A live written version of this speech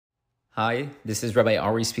Hi, this is Rabbi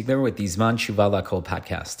Ari Spiegler with the Zman Tshuva Lakol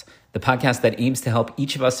podcast, the podcast that aims to help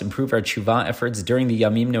each of us improve our tshuva efforts during the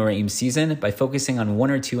Yamim Noraim season by focusing on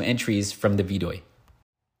one or two entries from the Vidoy.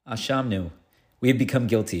 Ashamnu, we have become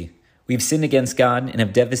guilty. We've sinned against God and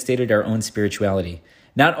have devastated our own spirituality.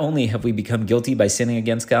 Not only have we become guilty by sinning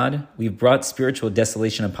against God, we've brought spiritual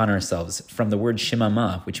desolation upon ourselves from the word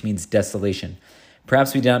shemama, which means desolation.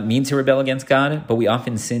 Perhaps we did not mean to rebel against God, but we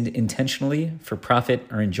often sinned intentionally for profit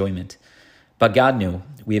or enjoyment. Bagadnu,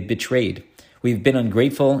 we have betrayed. We've been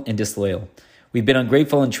ungrateful and disloyal. We've been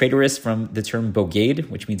ungrateful and traitorous from the term boged,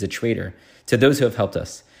 which means a traitor, to those who have helped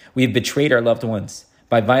us. We have betrayed our loved ones.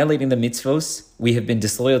 By violating the mitzvos, we have been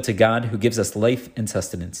disloyal to God who gives us life and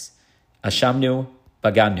sustenance. Ashamnu,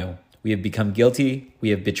 Bagadnu, we have become guilty, we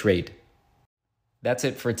have betrayed. That's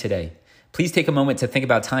it for today. Please take a moment to think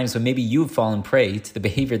about times when maybe you've fallen prey to the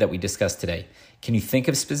behavior that we discussed today. Can you think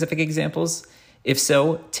of specific examples? If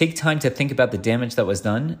so, take time to think about the damage that was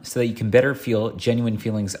done so that you can better feel genuine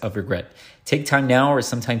feelings of regret. Take time now or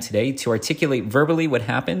sometime today to articulate verbally what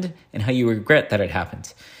happened and how you regret that it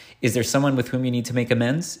happened. Is there someone with whom you need to make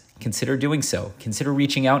amends? Consider doing so. Consider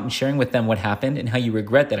reaching out and sharing with them what happened and how you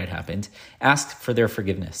regret that it happened. Ask for their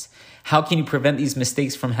forgiveness. How can you prevent these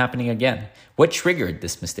mistakes from happening again? What triggered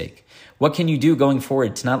this mistake? What can you do going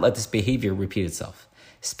forward to not let this behavior repeat itself?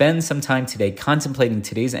 Spend some time today contemplating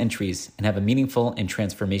today's entries and have a meaningful and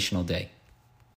transformational day.